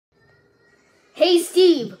Hey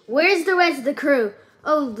Steve, where's the rest of the crew?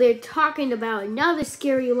 Oh, they're talking about another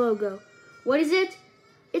scary logo. What is it?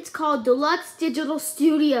 It's called Deluxe Digital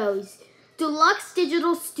Studios. Deluxe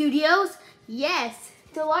Digital Studios? Yes,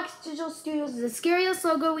 Deluxe Digital Studios is the scariest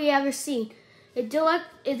logo we ever seen. If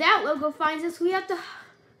that logo finds us, we have to...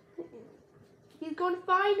 He's going to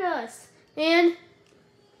find us. And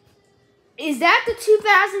is that the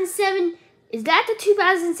 2007... Is that the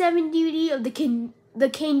 2007 DVD of the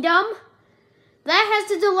Kingdom? That has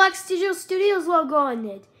the Deluxe Digital Studios logo on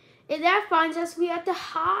it. If that finds us, we have to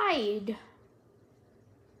hide.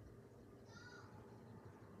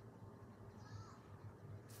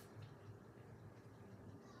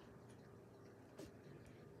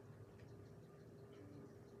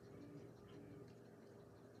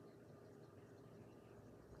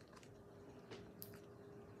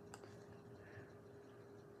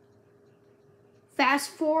 Fast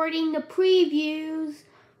forwarding the previews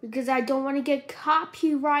because I don't want to get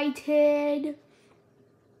copyrighted.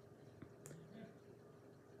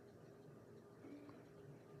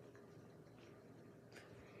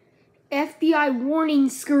 FBI warning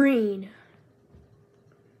screen.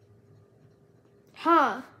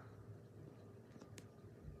 Huh.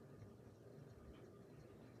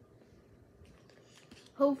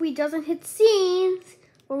 Hope he doesn't hit scenes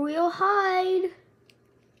or we'll hide.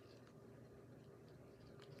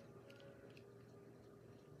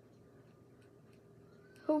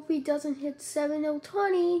 Hope he doesn't hit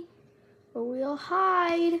 7020 or we'll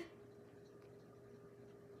hide.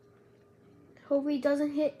 Hope he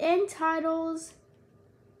doesn't hit end titles.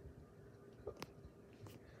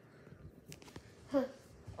 Oh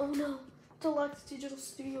no, Deluxe Digital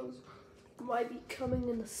Studios might be coming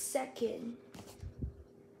in a second.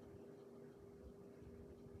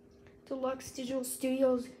 Deluxe Digital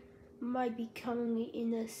Studios might be coming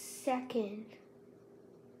in a second.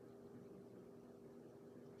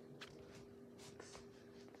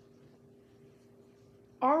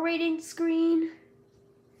 R-rated screen.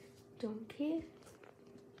 Don't care.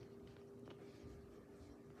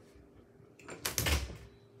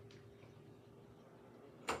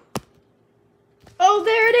 Oh,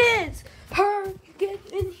 there it is! Her, get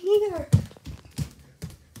in here.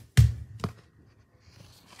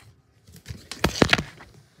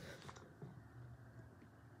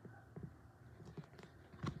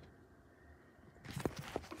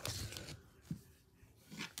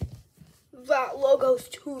 That logo's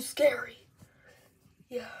too scary.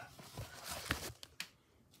 Yeah.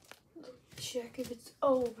 Check if it's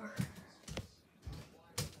over.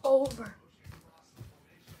 Over.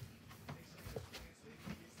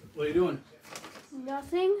 What are you doing?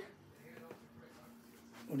 Nothing.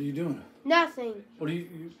 What are you doing? Nothing. What are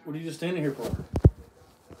you just standing here for?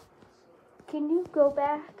 Can you go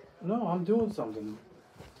back? No, I'm doing something.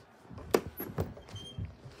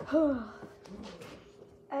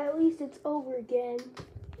 At least it's over again.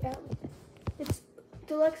 It's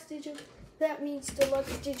Deluxe Digital. That means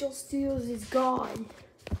Deluxe Digital Studios is gone.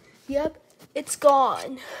 Yep, it's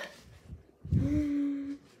gone.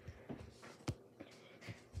 You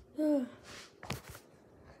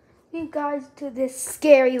guys to this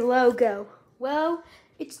scary logo. Well,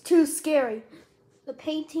 it's too scary. The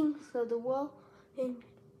paintings of the wall and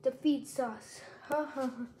defeats us.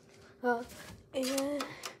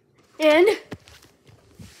 And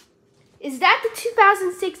is that the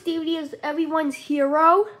 2006 DVD of Everyone's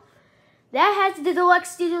Hero? That has the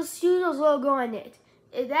Deluxe Digital Studios logo on it.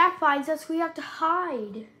 If that finds us, we have to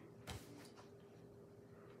hide.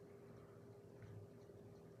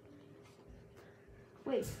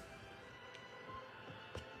 Wait.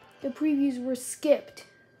 The previews were skipped.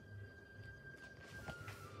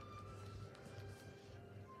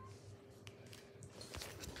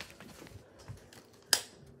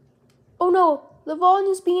 Oh no, the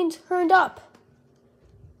volume is being turned up.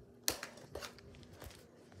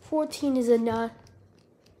 14 is enough.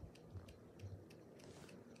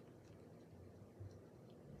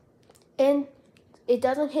 And it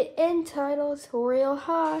doesn't hit end titles real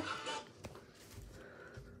high.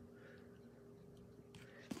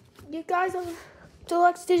 You guys on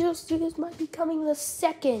Deluxe Digital Studios might be coming in a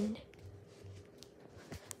second.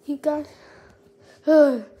 You guys,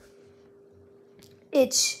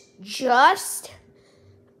 it's just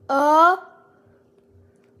a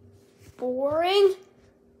boring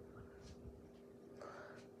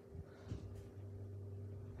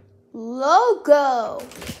logo.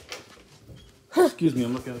 Excuse me, I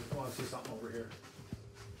want to see something over here.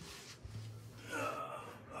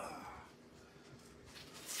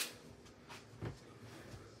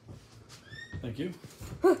 Thank you.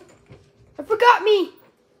 I forgot me.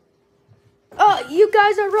 Oh, You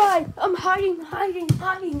guys are right. I'm hiding. I'm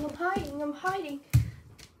hiding.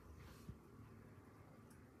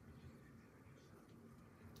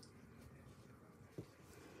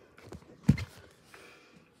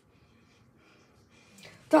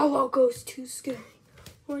 The logo's too scary.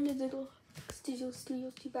 One of the Deluxe Digital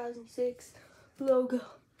Studios 2006 logo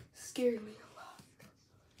scared me a lot.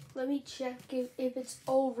 Let me check if it's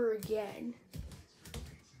over again.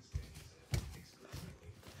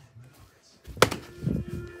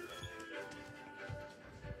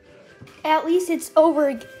 At least it's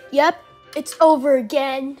over. Yep, it's over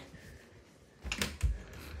again.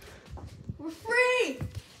 We're free!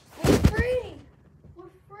 We're free! We're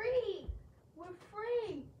free! We're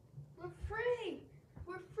free! We're free!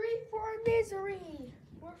 We're free for our misery!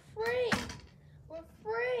 We're free! We're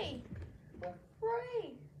free! We're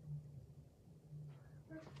free!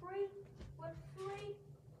 We're free! We're free!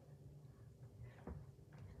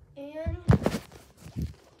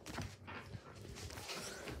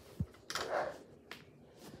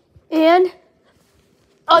 And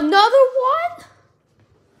another one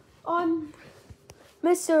on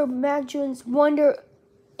Mr. Magdalne's Wonder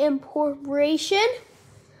Importation.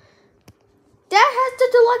 That has the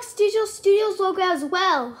Deluxe Digital Studios logo as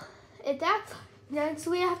well. And that's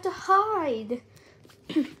we have to hide.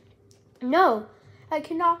 No, I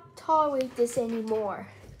cannot tolerate this anymore.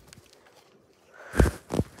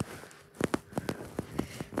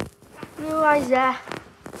 Realize that.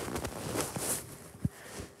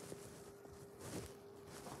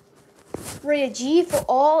 Rated G for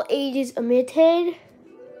all ages omitted.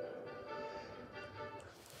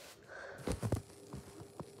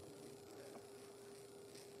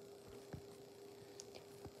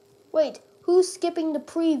 Wait, who's skipping the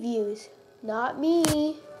previews? Not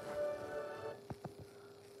me.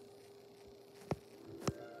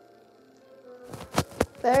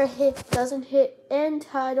 Doesn't hit end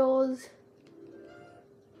titles.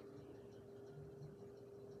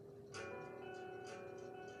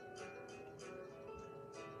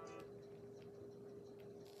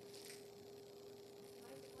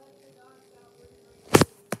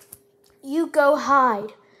 You go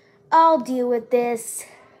hide. I'll deal with this.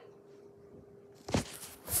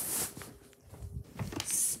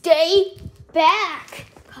 Stay back.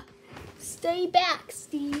 Stay back,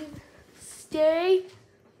 Steve. Stay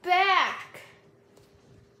back.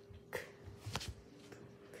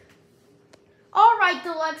 All right,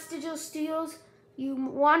 Deluxe Digital Studios. You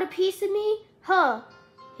want a piece of me? Huh.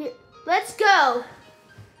 Here, let's go.